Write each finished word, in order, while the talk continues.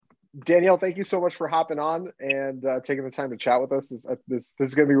Danielle, thank you so much for hopping on and taking the time to chat with us. This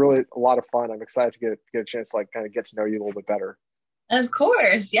is going to be really a lot of fun. I'm excited to get a chance to like kind of get to know you a little bit better. Of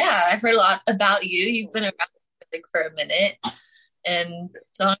course. Yeah. I've heard a lot about you. You've been around like for a minute. And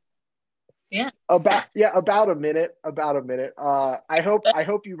so, yeah. About a minute, about a minute. I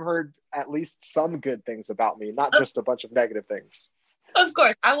hope you've heard at least some good things about me, not Of, just a bunch of negative things. of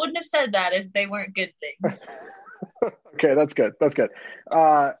course. I wouldn't have said that if they weren't good things. Okay, that's good. That's good.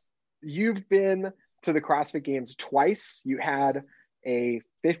 Uh, you've been to the CrossFit Games twice. You had a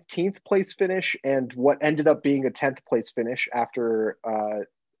 15th place finish and what ended up being a 10th place finish after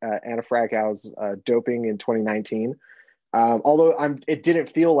Anna Fragau's doping in 2019. Although it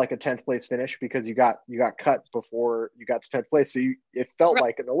didn't feel like a 10th place finish because you got cut before you got to 10th place, so it felt Right.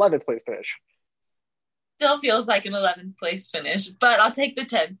 like an 11th place finish. Still feels like an 11th place finish, but I'll take the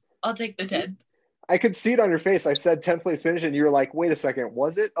 10th. I'll take the 10th. I could see it on your face. I said 10th place finish, and you were like, "Wait a second,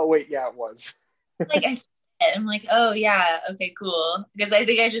 was it? Oh wait, yeah, it was." Like I said, I'm like, oh yeah, okay, cool. Because I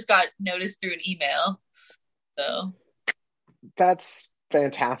think I just got noticed through an email. So That's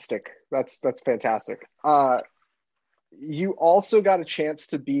fantastic. That's fantastic. You also got a chance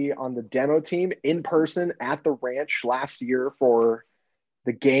to be on the demo team in person at the ranch last year for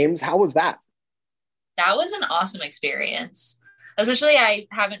the games. How was that? that was an awesome experience. Especially, I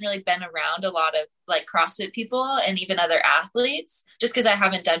haven't really been around a lot of like CrossFit people and even other athletes, just because I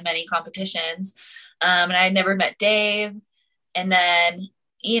haven't done many competitions. And I had never met Dave. And then,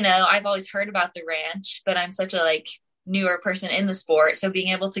 I've always heard about the ranch, but I'm such a like newer person in the sport. So being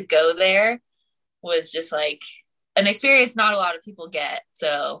able to go there was just like an experience not a lot of people get.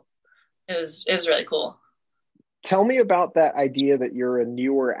 So it was really cool. Tell me about that idea that you're a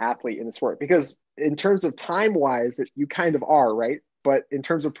newer athlete in the sport because in terms of time wise, you kind of are, right? But in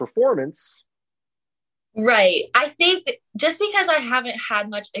terms of performance, Right. I think just because I haven't had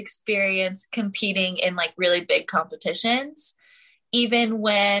much experience competing in like really big competitions, even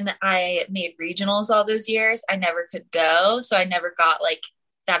when I made regionals all those years, I never could go. So I never got like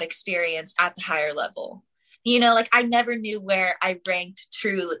that experience at the higher level. Like I never knew where I ranked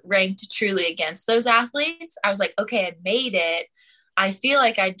truly against those athletes. I was like, okay, I made it. I feel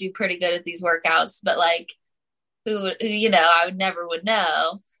like I do pretty good at these workouts, but like I would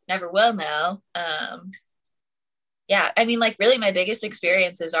know, never will know. Yeah, I mean, like really my biggest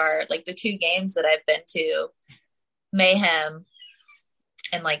experiences are like the two games that I've been to, Mayhem,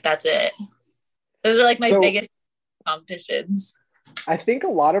 and like that's it. Those are like my so biggest competitions. I think a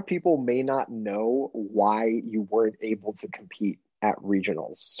lot of people may not know why you weren't able to compete at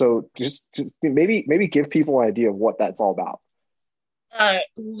regionals. So just maybe give people an idea of what that's all about.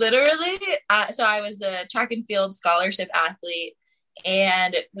 Literally, so I was a track and field scholarship athlete,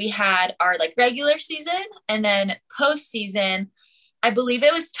 and we had our like regular season, and then postseason. I believe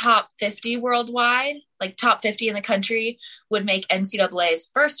it was top 50 worldwide, like top 50 in the country would make NCAA's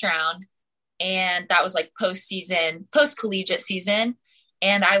first round, and that was like postseason, post collegiate season.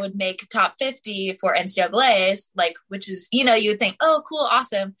 And I would make top 50 for NCAA's, like, which is, you would think, oh, cool,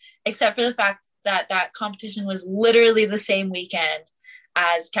 awesome. Except for the fact that that competition was literally the same weekend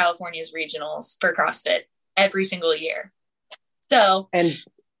as California's regionals for CrossFit every single year. So, And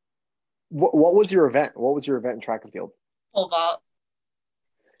what was your event? What was your event in track and field? pole vault.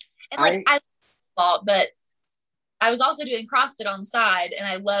 And like, I I vault, but I was also doing CrossFit on the side and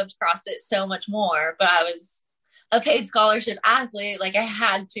I loved CrossFit so much more, but I was a paid scholarship athlete. Like I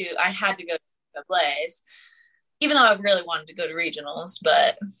had to go to Blaze, even though I really wanted to go to regionals,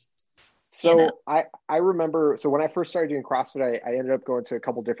 but you know, I remember when I first started doing CrossFit, I ended up going to a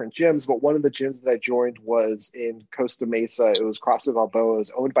couple different gyms, but one of the gyms that I joined was in Costa Mesa. It was CrossFit Balboa. It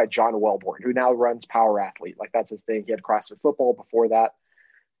was owned by John Wellborn, who now runs Power Athlete. Like that's his thing. He had CrossFit football before that.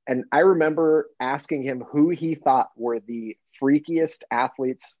 And I remember asking him who he thought were the freakiest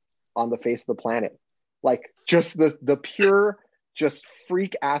athletes on the face of the planet. Like just the pure, just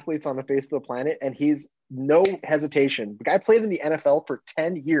freak athletes on the face of the planet. And he's no hesitation. The guy played in the NFL for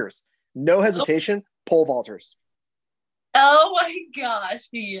 10 years. No hesitation, pole vaulters. oh my gosh,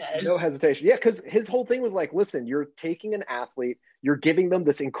 No yes. hesitation. Yeah, because his whole thing was like, listen, you're taking an athlete, you're giving them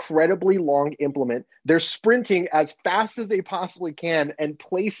this incredibly long implement. They're sprinting as fast as they possibly can and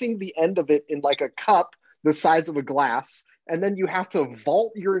placing the end of it in like a cup the size of a glass. And then you have to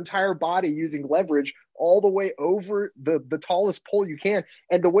vault your entire body using leverage all the way over the tallest pole you can.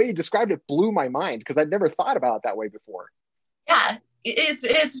 And the way he described it blew my mind because I'd never thought about it that way before. Yeah,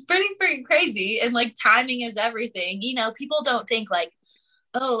 it's pretty freaking crazy, and like timing is everything. People don't think like,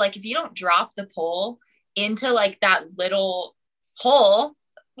 oh, like if you don't drop the pole into like that little hole,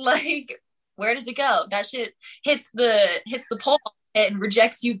 like where does it go? That shit hits the pole. and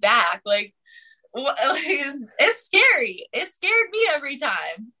rejects you back. Like, it's scary. It scared me every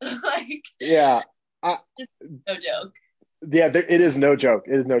time. Like, Yeah. I, no joke. yeah, it is no joke.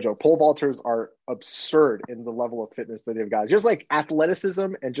 It is no joke. Pole vaulters are absurd in the level of fitness that they've got. Just like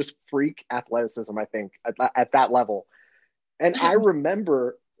athleticism and just freak athleticism, I think, at that level. And I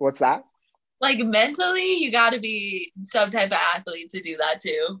remember, what's that? Like, mentally, you got to be some type of athlete to do that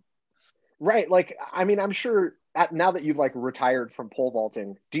too. Right. Like, I mean, I'm sure now that you've like retired from pole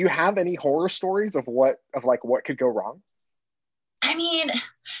vaulting, do you have any horror stories of what could go wrong? I mean,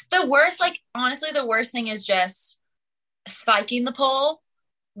 the worst, like, honestly, the worst thing is just spiking the pole,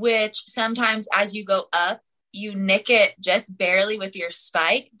 which sometimes as you go up, you nick it just barely with your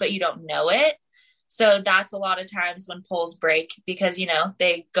spike, but you don't know it. So that's a lot of times when poles break because,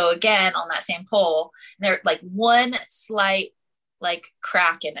 they go again on that same pole and they're like one slight like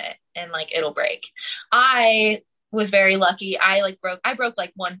crack in it and like it'll break. I was very lucky. I broke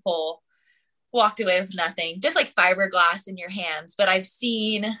like one pole, walked away with nothing, just like fiberglass in your hands. But I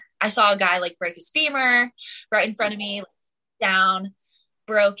saw a guy like break his femur right in front of me, like, down,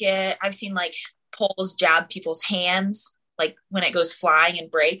 broke it. I've seen like poles jab people's hands, like when it goes flying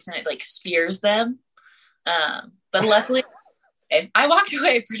and breaks and it like spears them. But luckily, I walked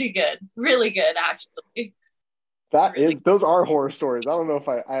away pretty good, really good, actually. Really Those are horror stories. I don't know if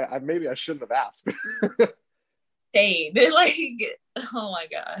I maybe I shouldn't have asked. stayed. Like, oh my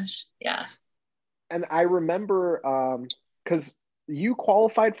gosh. Yeah. And I remember because you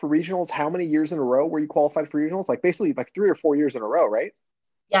qualified for regionals. How many years in a row were you qualified for regionals? Like basically like 3 or 4 years in a row, right?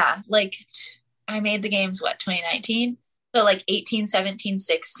 Yeah. Like, I made the games, 2019? So like 18, 17,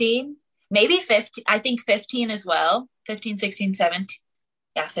 16, maybe 15. I think 15 as well. 15, 16, 17.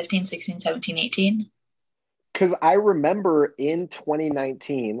 Yeah. 15, 16, 17, 18. Because I remember in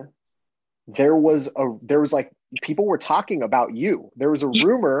 2019, there was like people were talking about you. There was a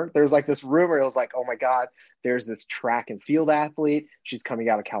rumor. There was like this rumor. It was like, oh my god, there's this track and field athlete. She's coming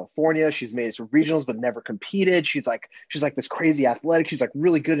out of California. She's made it to regionals but never competed. She's like this crazy athletic. She's like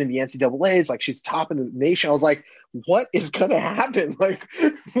really good in the NCAA's. Like she's top in the nation. I was like, what is gonna happen? Like,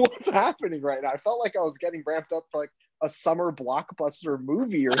 what's happening right now? I felt like I was getting ramped up for like a summer blockbuster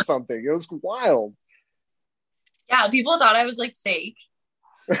movie or something. It was wild. Yeah. People thought I was like fake.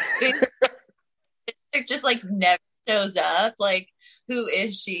 It just like never shows up. Like, who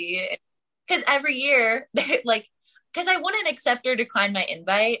is she? Because every year, like, because I wouldn't accept or decline my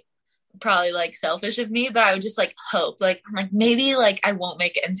invite. Probably like selfish of me, but I would just like hope, like, I'm like, maybe like I won't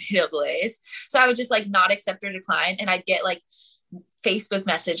make NCAA's. So I would just like not accept or decline. And I'd get like Facebook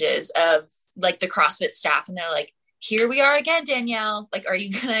messages of like the CrossFit staff, and they're like, here we are again, Danielle. Like, are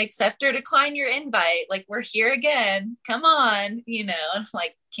you going to accept or decline your invite? Like, we're here again. Come on, And I'm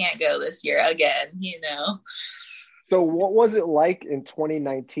like, can't go this year again. So what was it like in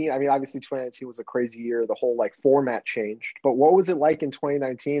 2019? I mean, obviously 2019 was a crazy year. The whole like format changed. But what was it like in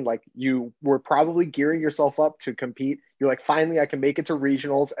 2019? Like you were probably gearing yourself up to compete. You're like, finally, I can make it to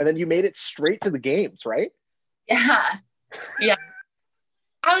regionals. And then you made it straight to the games, right? Yeah. Yeah.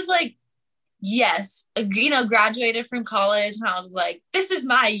 I was like, yes, graduated from college and I was like, this is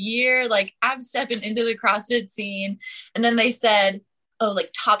my year. Like, I'm stepping into the CrossFit scene. And then they said, oh,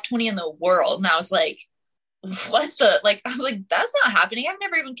 like top 20 in the world. And I was like, I was like, that's not happening. I've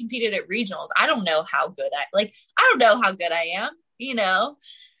never even competed at regionals. I don't know how good I don't know how good I am.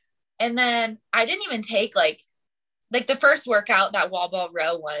 And then I didn't even take like the first workout, that wall ball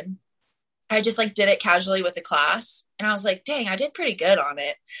row one. I just like did it casually with the class. And I was like, dang, I did pretty good on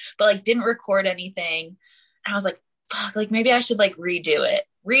it, but like didn't record anything. And I was like, fuck, like maybe I should like redid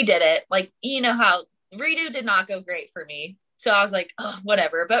it. Like, how redo did not go great for me. So I was like, oh,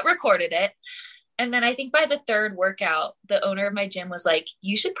 whatever, but recorded it. And then I think by the third workout, the owner of my gym was like,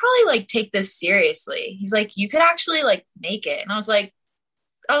 you should probably like take this seriously. He's like, you could actually like make it. And I was like,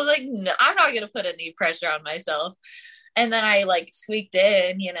 no, I'm not going to put any pressure on myself. And then I like squeaked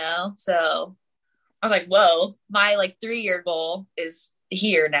in. So I was like, whoa, my like 3-year goal is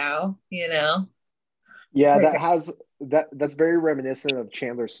here now. Yeah, that's very reminiscent of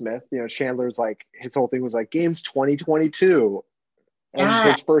Chandler Smith. Chandler's like his whole thing was like games 2022. And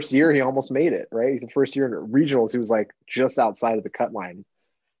Yeah. his first year, he almost made it, right? The first year in regionals, he was like just outside of the cut line.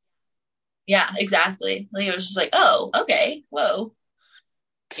 Yeah, exactly. Like it was just like, oh, okay, whoa.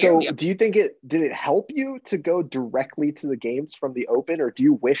 Here So we are. do you think did it help you to go directly to the games from the open, or do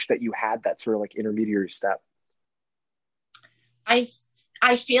you wish that you had that sort of like intermediary step? I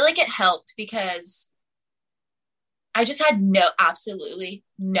I feel like it helped because I just had absolutely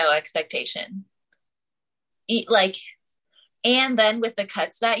no expectation. Like, and then with the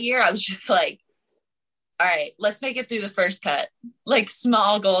cuts that year, I was just like, all right, let's make it through the first cut, like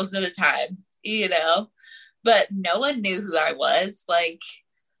small goals at a time, but no one knew who I was. Like,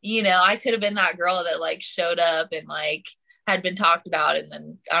 I could have been that girl that like showed up and like had been talked about and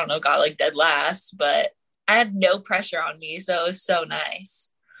then, I don't know, got like dead last, but I had no pressure on me. So it was so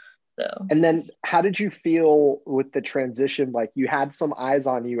nice. So, And then how did you feel with the transition? Like you had some eyes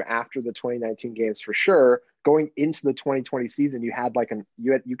on you after the 2019 games for sure. Going into the 2020 season, you had like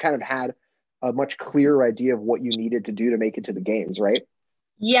you kind of had a much clearer idea of what you needed to do to make it to the games, right?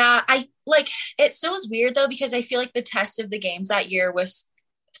 yeah, I like it still was weird though, because I feel like the test of the games that year was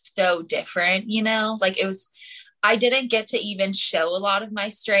so different, like I didn't get to even show a lot of my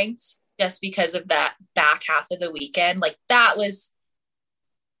strengths just because of that back half of the weekend. Like that was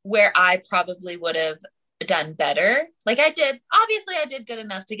where I probably would have done better. Like obviously I did good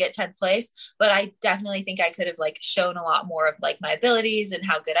enough to get 10th place, but I definitely think I could have like shown a lot more of like my abilities and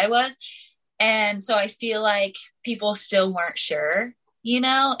how good I was. And so I feel like people still weren't sure,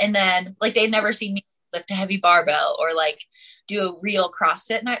 and then like they'd never seen me lift a heavy barbell or like do a real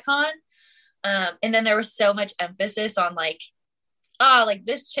CrossFit Metcon. And then there was so much emphasis on like, oh, like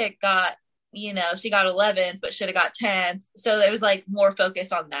this chick got, she got 11th, but should have got 10th. So it was like more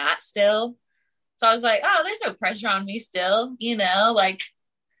focus on that still. So I was like, oh, there's no pressure on me still, like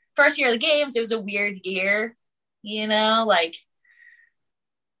first year of the games, it was a weird year, like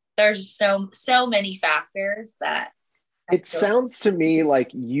there's so many factors that it sounds to me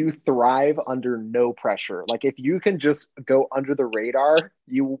like you thrive under no pressure. Like if you can just go under the radar,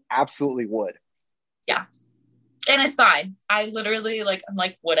 you absolutely would. Yeah. And it's fine. I literally I'm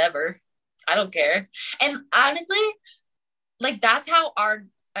like, whatever. I don't care. And honestly, like that's how our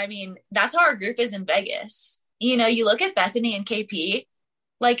group is in Vegas. You look at Bethany and KP,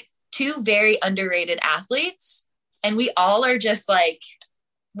 like two very underrated athletes, and we all are just like,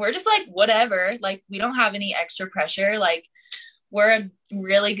 we're just like, whatever. Like we don't have any extra pressure. Like we're a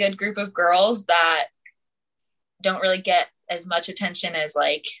really good group of girls that don't really get as much attention as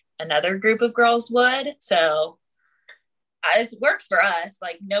like another group of girls would. So it works for us,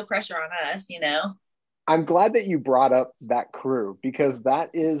 like no pressure on us, I'm glad that you brought up that crew because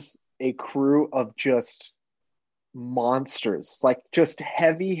that is a crew of just monsters, like just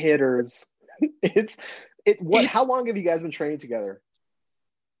heavy hitters. How long have you guys been training together?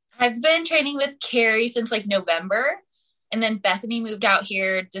 I've been training with Carrie since like November, and then Bethany moved out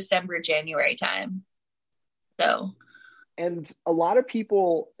here December, January time. So, and a lot of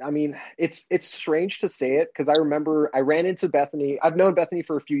people, I mean, it's strange to say it because I remember I ran into Bethany. I've known Bethany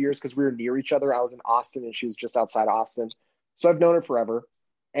for a few years because we were near each other. I was in Austin and she was just outside Austin. So I've known her forever.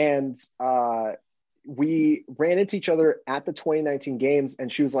 And we ran into each other at the 2019 games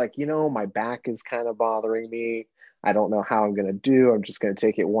and she was like, my back is kind of bothering me. I don't know how I'm going to do. I'm just going to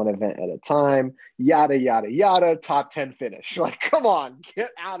take it one event at a time, yada, yada, yada, top 10 finish. Like, come on, get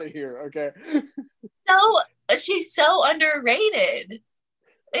out of here. Okay. So she's so underrated.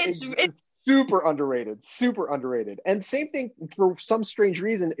 It's super underrated. And same thing for some strange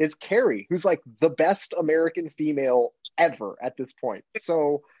reason is Carrie, who's like the best American female ever at this point.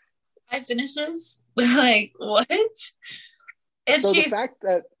 So 5 finishes? Like, what? And so the fact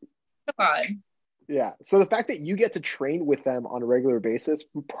that, come on. Yeah. So the fact that you get to train with them on a regular basis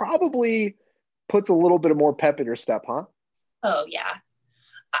probably puts a little bit of more pep in your step, huh? Oh, yeah.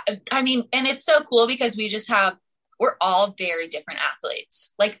 I mean, and it's so cool because we're all very different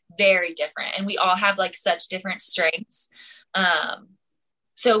athletes, like very different. And we all have like such different strengths.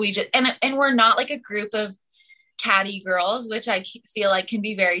 So we just, and we're not like a group of catty girls, which I feel like can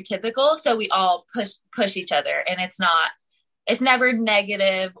be very typical. So we all push each other, and it's never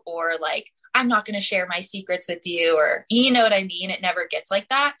negative or like, I'm not going to share my secrets with you, or, you know what I mean? It never gets like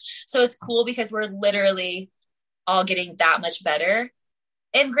that. So it's cool because we're literally all getting that much better.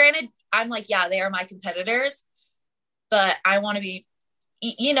 And granted, I'm like, yeah, they are my competitors, but I want to be,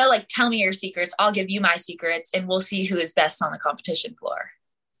 like, tell me your secrets. I'll give you my secrets and we'll see who is best on the competition floor.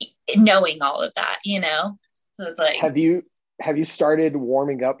 Knowing all of that, So it's like, have you started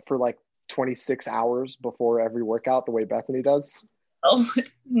warming up for like 26 hours before every workout the way Bethany does? Oh,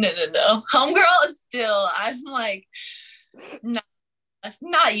 no. Homegirl is still, I'm like,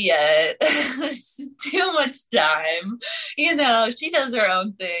 not yet. It's too much time. She does her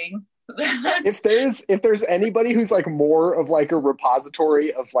own thing. If there's anybody who's like more of like a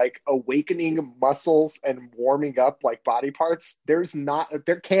repository of like awakening muscles and warming up like body parts, there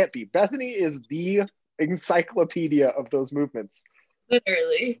can't be. Bethany is the encyclopedia of those movements.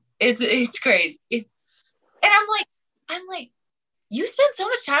 Literally. It's crazy. And I'm like, you spend so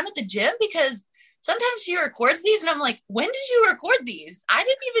much time at the gym? Because sometimes she records these and I'm like, when did you record these? I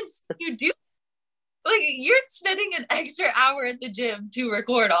didn't even see you do. Like, you're spending an extra hour at the gym to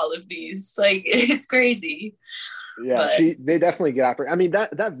record all of these. Like, it's crazy. Yeah, But they definitely get after it. I mean,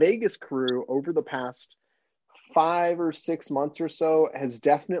 that Vegas crew over the past 5 or 6 months or so has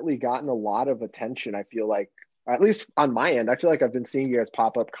definitely gotten a lot of attention. I feel like, at least on my end, I feel like I've been seeing you guys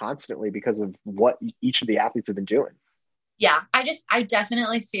pop up constantly because of what each of the athletes have been doing. yeah, I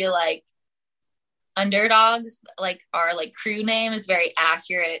definitely feel like underdogs, like our like crew name is very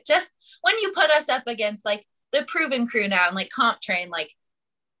accurate. Just when you put us up against like the proven crew now and like comp train, like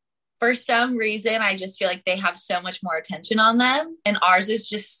for some reason, I just feel like they have so much more attention on them. And ours is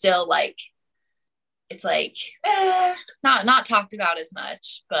just still like, it's like, not talked about as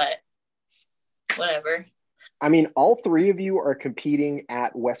much, but whatever. I mean, all three of you are competing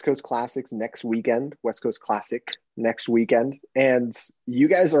at West Coast Classics next weekend, West Coast Classic next weekend. And you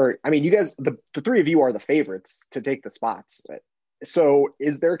guys are, I mean, you guys, the three of you are the favorites to take the spots. So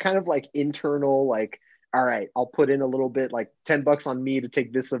is there kind of like internal, like, all right, I'll put in a little bit, like $10 on me to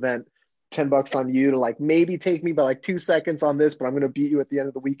take this event, $10 on you to like maybe take me by like 2 seconds on this, but I'm going to beat you at the end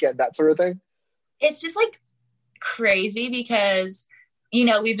of the weekend, that sort of thing? It's just like crazy because, you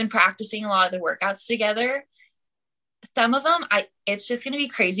know, we've been practicing a lot of the workouts together. Some of them, it's just going to be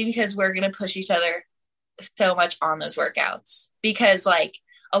crazy because we're going to push each other so much on those workouts because like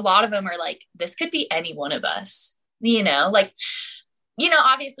a lot of them are like, this could be any one of us, you know, like, you know,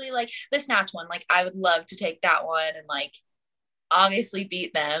 obviously like the snatch one, like I would love to take that one and like obviously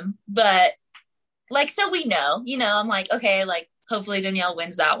beat them, but like, so we know, you know, I'm like, okay, like hopefully Danielle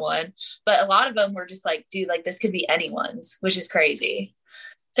wins that one. But a lot of them were just like, dude, like this could be anyone's, which is crazy.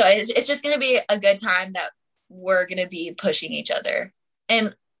 So it's just going to be a good time that we're going to be pushing each other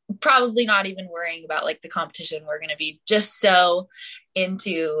and probably not even worrying about like the competition. We're going to be just so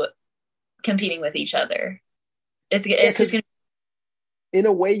into competing with each other. It's just going to in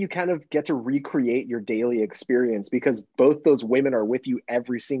a way you kind of get to recreate your daily experience because both those women are with you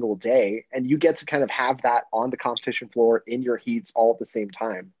every single day and you get to kind of have that on the competition floor in your heats all at the same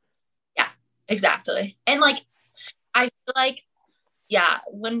time. yeah, exactly. And like I feel like yeah,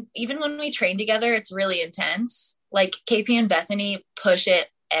 when we train together, it's really intense. Like KP and Bethany push it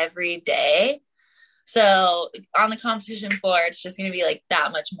every day. So on the competition floor, it's just going to be like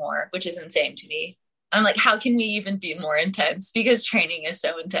that much more, which is insane to me. I'm like, how can we even be more intense? Because training is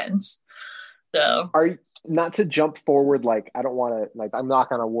so intense. So Are not to jump forward, like I don't want to, like I'm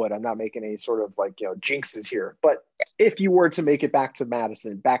knocking on wood. I'm not making any sort of like jinxes here. But if you were to make it back to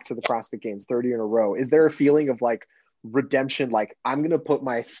Madison, back to the CrossFit Games, 30 in a row, is there a feeling of like redemption? Like I'm gonna put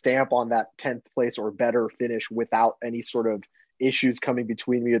my stamp on that 10th place or better finish without any sort of issues coming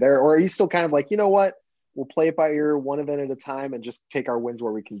between me or there, or are you still kind of like, you know what? We'll play it by ear, one event at a time, and just take our wins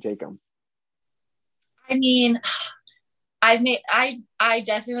where we can take them. I mean, I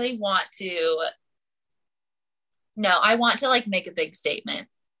definitely want to no, I want to like make a big statement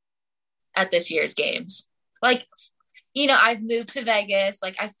at this year's games. Like, you know, I've moved to Vegas.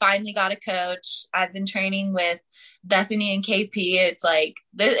 Like, I finally got a coach. I've been training with Bethany and KP. It's like,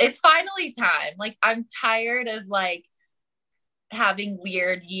 it's finally time. Like, I'm tired of like having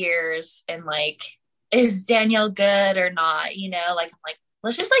weird years and like, is Danielle good or not? You know, like, I'm like,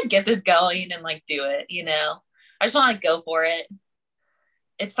 let's just like get this going and like do it, you know? I just want to go for it.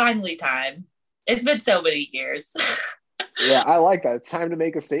 It's finally time. It's been so many years. Yeah, I like that. It's time to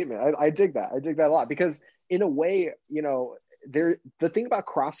make a statement. I dig that. I dig that a lot because in a way, there the thing about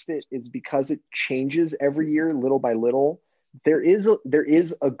CrossFit is because it changes every year, little by little. There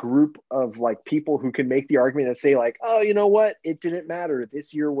is a group of like people who can make the argument and say like, oh, you know what? It didn't matter.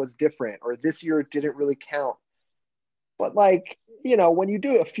 This year was different, or this year it didn't really count. But like, when you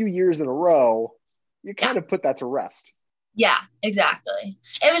do it a few years in a row, you Yeah. kind of put that to rest. Yeah, exactly.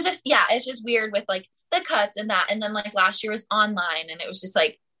 It was just, yeah, it's just weird with like the cuts and that. And then like last year was online and it was just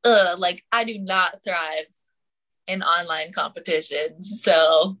like, like I do not thrive in online competitions.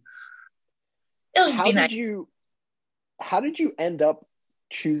 So it'll just How be nice. did you how did you end up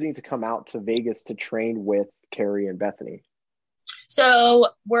choosing to come out to Vegas to train with Carrie and Bethany? So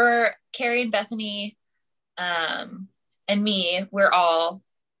we're Carrie and Bethany and me, we're all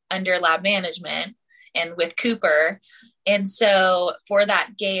under lab management and with Cooper. And so for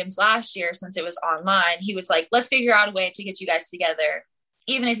that games last year, since it was online, he was like, let's figure out a way to get you guys together,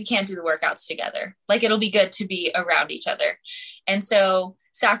 even if you can't do the workouts together. Like it'll be good to be around each other. And so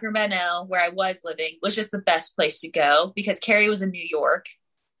Sacramento, where I was living, was just the best place to go because Carrie was in New York.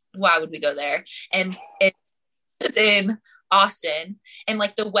 Why would we go there? And it was in Austin, and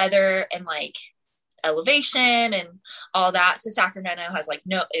like the weather and like elevation and all that. So Sacramento has like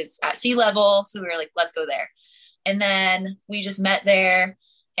is at sea level. So we were like, let's go there. And then we just met there.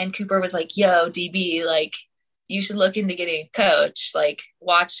 And Cooper was like, yo, DB, like, you should look into getting a coach, like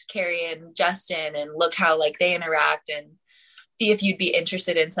watch Carrie and Justin and look how like they interact and see if you'd be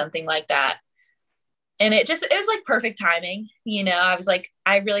interested in something like that. And it was like perfect timing. You know, I was like,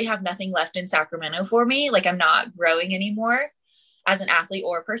 I really have nothing left in Sacramento for me. Like I'm not growing anymore as an athlete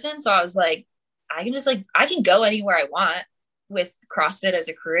or person. So I was like, I can go anywhere I want with CrossFit as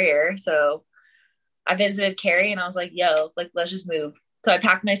a career. So I visited Carrie and I was like, yo, like, let's just move. So I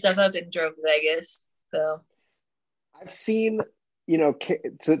packed my stuff up and drove to Vegas. So I've seen,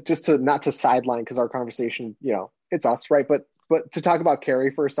 to not to sideline because our conversation, it's us, right? But to talk about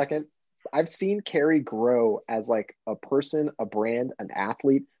Carrie for a second, I've seen Carrie grow as like a person, a brand, an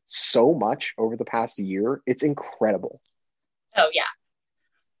athlete so much over the past year. It's incredible. oh yeah.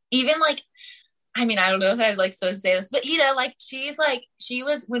 Even like, I mean, I don't know if I was like supposed to say this, but like she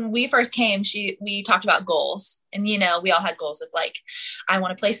was, when we first came, we talked about goals and, we all had goals of like, I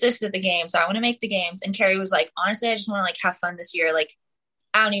want to place this at the games. I want to make the games. And Carrie was like, honestly, I just want to like have fun this year. Like,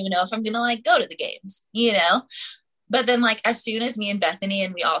 I don't even know if I'm going to like go to the games, but then like, as soon as me and Bethany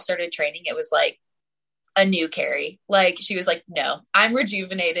and we all started training, it was like a new Carrie. Like, she was like, no, I'm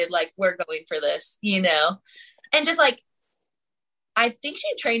rejuvenated. Like we're going for this, and just like, I think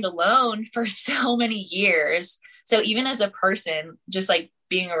she trained alone for so many years. So even as a person, just like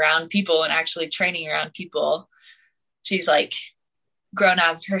being around people and actually training around people, she's like grown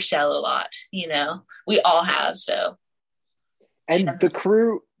out of her shell a lot, we all have. So. And the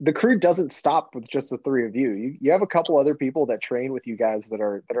crew doesn't stop with just the three of you. You have a couple other people that train with you guys that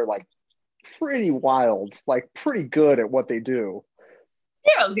are like pretty wild, like pretty good at what they do.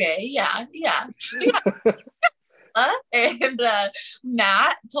 They're okay. Yeah. Yeah. And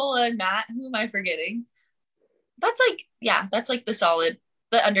Matt, Tola and Matt, who am I forgetting? That's like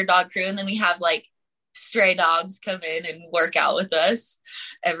the underdog crew. And then we have like stray dogs come in and work out with us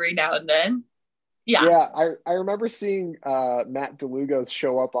every now and then. Yeah. I remember seeing Matt DeLugos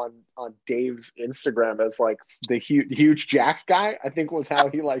show up on Dave's Instagram as like the huge Jack guy, I think was how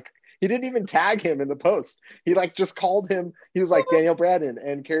he didn't even tag him in the post. He like just called him. He was like Danielle Braden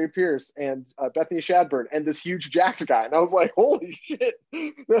and Carrie Pierce and Bethany Shadburn and this huge Jax guy. And I was like, holy shit,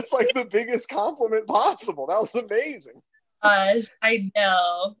 that's like the biggest compliment possible. That was amazing. I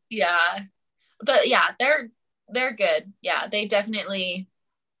know. Yeah. But yeah, they're good. Yeah, they definitely,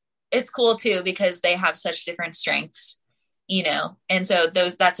 it's cool too because they have such different strengths, and so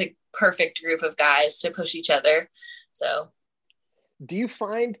that's a perfect group of guys to push each other. So do you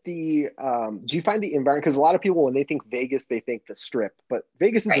find the environment, because a lot of people when they think Vegas they think the Strip, but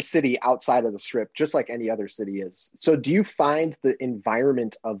Vegas is a city outside of the Strip just like any other city is. So do you find the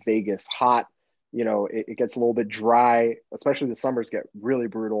environment of Vegas hot? It gets a little bit dry, especially the summers get really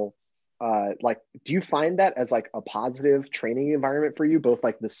brutal. Do you find that as like a positive training environment for you, both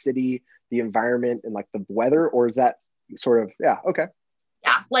like the city, the environment, and like the weather, or is that sort of, yeah, okay.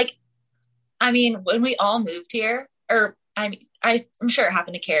 Yeah, like, I mean, when we all moved here, or I'm sure it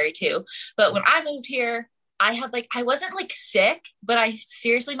happened to Carrie too, but when I moved here, I wasn't like sick, but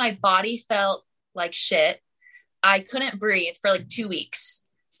my body felt like shit. I couldn't breathe for like 2 weeks.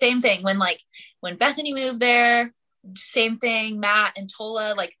 Same thing when Bethany moved there, same thing, Matt and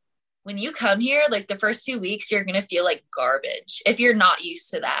Tola, like when you come here, like the first 2 weeks, you're going to feel like garbage if you're not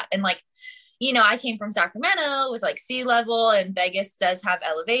used to that. And like, I came from Sacramento with like sea level, and Vegas does have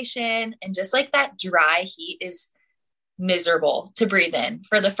elevation, and just like that dry heat is miserable to breathe in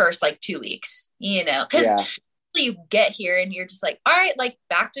for the first like 2 weeks, because you get here and you're just like, all right, like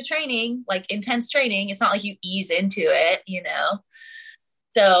back to training, like intense training. It's not like you ease into it,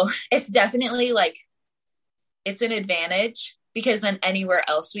 so it's definitely like, it's an advantage because then anywhere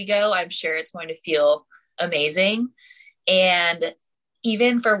else we go, I'm sure it's going to feel amazing. And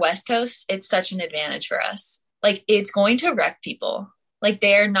even for West Coast, it's such an advantage for us. Like it's going to wreck people. Like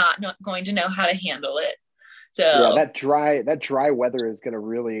they're not going to know how to handle it. So yeah, that dry weather is going to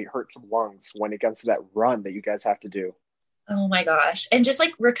really hurt some lungs when it comes to that run that you guys have to do. Oh my gosh. And just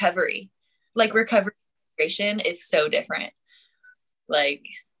like recovery is so different. Like,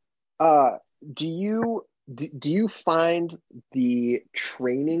 do you find the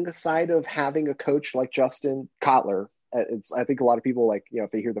training side of having a coach like Justin Kotler? I think a lot of people, like,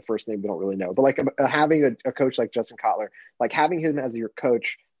 if they hear the first name, they don't really know, but like having a coach like Justin Kotler, like having him as your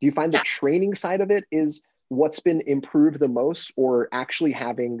coach, do you find the training side of it is what's been improved the most, or actually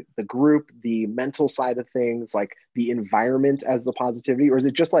having the group, the mental side of things, like the environment as the positivity, or is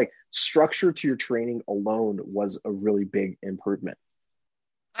it just like structure to your training alone was a really big improvement?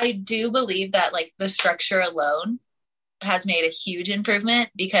 I do believe that like the structure alone has made a huge improvement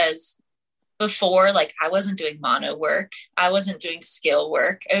because before, like I wasn't doing mono work. I wasn't doing skill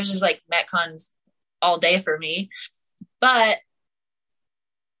work. It was just like Metcons all day for me. But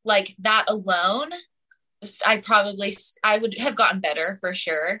like that alone, I would have gotten better for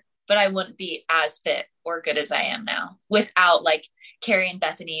sure, but I wouldn't be as fit or good as I am now without like Carrie and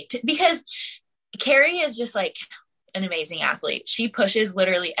Bethany because Carrie is just like an amazing athlete. She pushes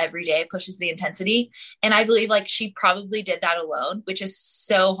literally every day, pushes the intensity. And I believe like she probably did that alone, which is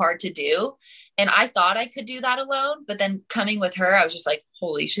so hard to do. And I thought I could do that alone, but then coming with her, I was just like,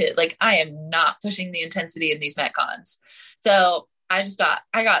 holy shit, like I am not pushing the intensity in these Metcons. So I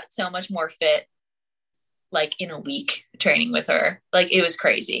got so much more fit like in a week training with her. Like it was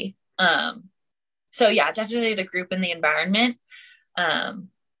crazy. So yeah, definitely the group and the environment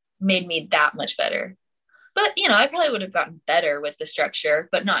made me that much better. But, you know, I probably would have gotten better with the structure,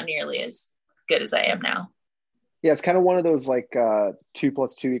 but not nearly as good as I am now. Yeah, it's kind of one of those like 2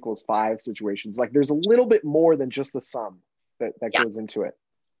 + 2 = 5 situations. Like there's a little bit more than just the sum that goes into it.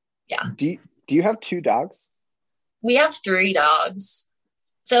 Yeah. Do you have 2 dogs? We have 3 dogs.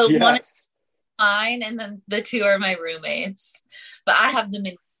 So yes. One is mine and then the 2 are my roommates. But I have them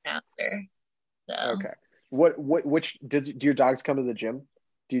in after. So. Okay. Which do your dogs come to the gym?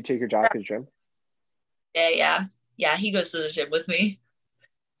 Do you take your dog to the gym? Yeah, he goes to the gym with me.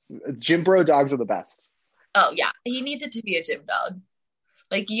 Gym bro dogs are the best. Oh yeah, he needed to be a gym dog.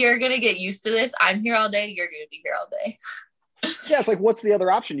 Like you're gonna get used to this. I'm here all day. You're gonna be here all day. Yeah, it's like, what's the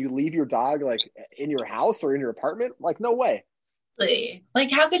other option? You leave your dog like in your house or in your apartment? Like, no way.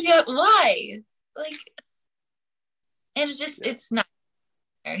 Like, how could you? Why? Like, and it's not.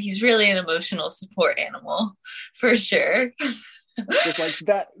 He's really an emotional support animal, for sure. Just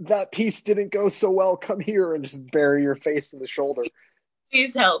like that piece didn't go so well. Come here and just bury your face in the shoulder.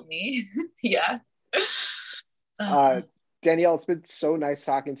 Please help me. Yeah. Danielle, it's been so nice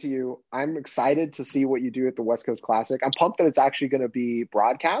talking to you. I'm excited to see what you do at the West Coast Classic. I'm pumped that it's actually going to be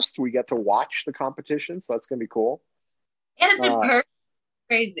broadcast. We get to watch the competition, so that's going to be cool. And it's in person.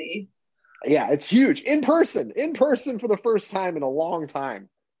 Crazy. Yeah, it's huge. In person for the first time in a long time.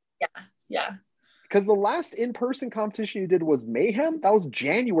 Yeah. Because the last in-person competition you did was Mayhem. That was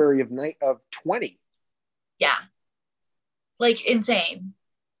January of 20. Yeah. Like insane.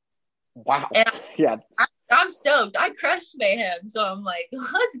 Wow. And yeah. I'm stoked. I crushed Mayhem, so I'm like,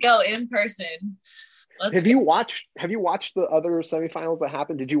 let's go in person. Have you watched the other semifinals that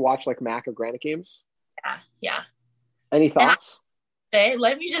happened? Did you watch like MAC or Granite Games? Yeah. Any thoughts?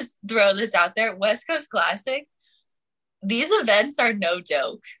 Let me just throw this out there. West Coast Classic, these events are no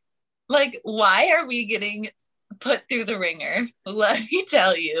joke. Like, why are we getting put through the ringer? Let me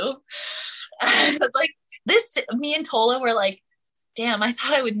tell you. Like this, me and Tola were like, damn, I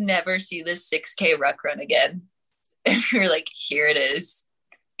thought I would never see this 6K ruck run again. And we were like, here it is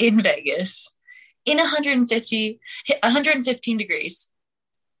in Vegas in 115 degrees.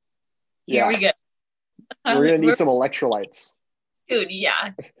 Here we go. We're going to need some electrolytes. Dude,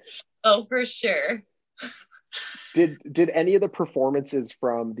 yeah. Oh, for sure. Did any of the performances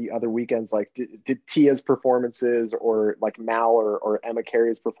from the other weekends, like did Tia's performances or like Mal or Emma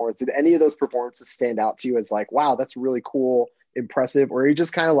Carey's performance, did any of those performances stand out to you as like, wow, that's really cool, impressive? Or are you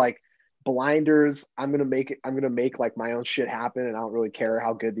just kind of like blinders, I'm gonna make like my own shit happen and I don't really care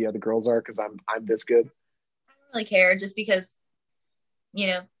how good the other girls are because I'm this good? I don't really care just because, you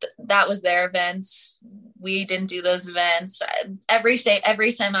know, that was their events. We didn't do those events. Every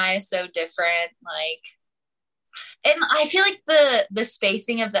semi is so different. Like, and I feel like the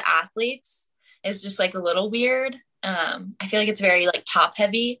spacing of the athletes is just like a little weird. I feel like it's very like top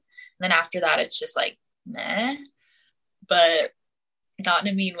heavy. And then after that, it's just like, meh, but not in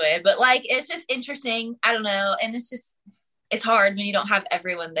a mean way, but like, it's just interesting. I don't know. And it's hard when you don't have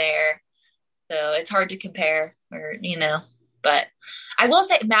everyone there. So it's hard to compare or, you know, but I will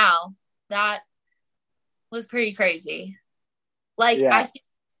say Mal, that was pretty crazy. Like, yeah. I feel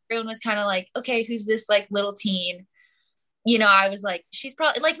everyone was kind of like, okay, who's this like little teen? You know, I was like, she's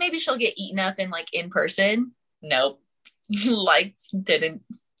probably like, maybe she'll get eaten up in person. Nope. Like, didn't.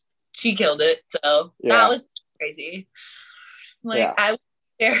 She killed it. So that was crazy. Like, I was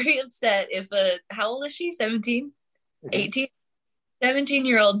very upset if how old is she? 17? 18?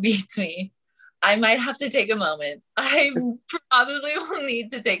 17-year-old beats me. I might have to take a moment. I probably will need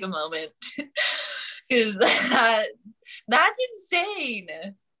to take a moment because that's insane.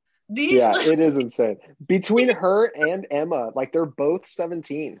 It is insane. Between her and Emma, like they're both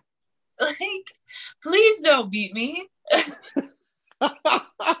 17. Like, please don't beat me. Like, holy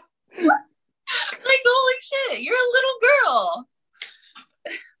shit, you're a little girl.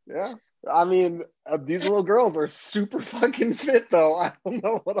 Yeah. I mean, these little girls are super fucking fit, though. I don't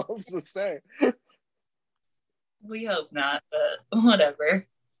know what else to say. We hope not, but whatever.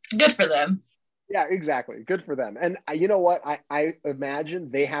 Good for them. Yeah, exactly. Good for them. And you know what? I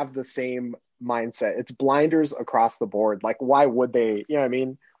imagine they have the same mindset. It's blinders across the board. Like, why would they? You know what I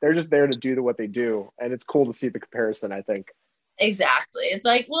mean? They're just there to do what they do. And it's cool to see the comparison, I think. Exactly. It's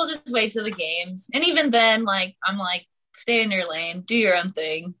like, we'll just wait till the games. And even then, like, I'm like, stay in your lane, do your own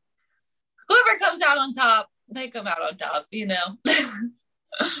thing. Whoever comes out on top, they come out on top, you know?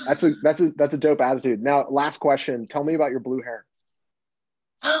 That's a dope attitude. Now, last question. Tell me about your blue hair.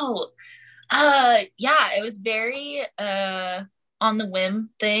 Oh, yeah, it was very on the whim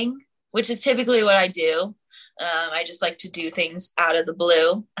thing, which is typically what I do. I just like to do things out of the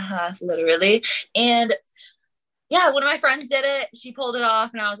blue, literally. And yeah, one of my friends did it. She pulled it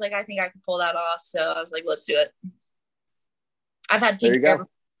off, and I was like, I think I can pull that off. So I was like, let's do it. I've had There pink you hair go. before,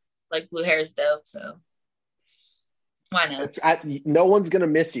 like blue hair is dope, so why not? No one's gonna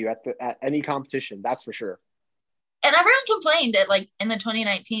miss you at any competition. That's for sure. And everyone complained that like in the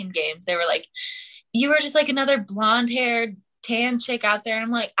 2019 games, they were like, you were just like another blonde haired tan chick out there. And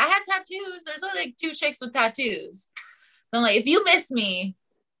I'm like, I had tattoos. There's only like two chicks with tattoos. So I'm like, if you miss me,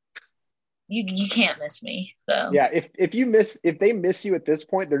 you can't miss me. So Yeah, if they miss you at this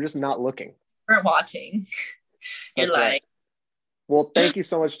point, they're just not looking. weren't watching. You're That's right. like, Well, thank you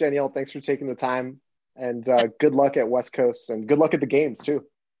so much, Danielle. Thanks for taking the time, and good luck at West Coast, and good luck at the games too.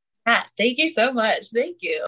 ah, thank you so much. Thank you.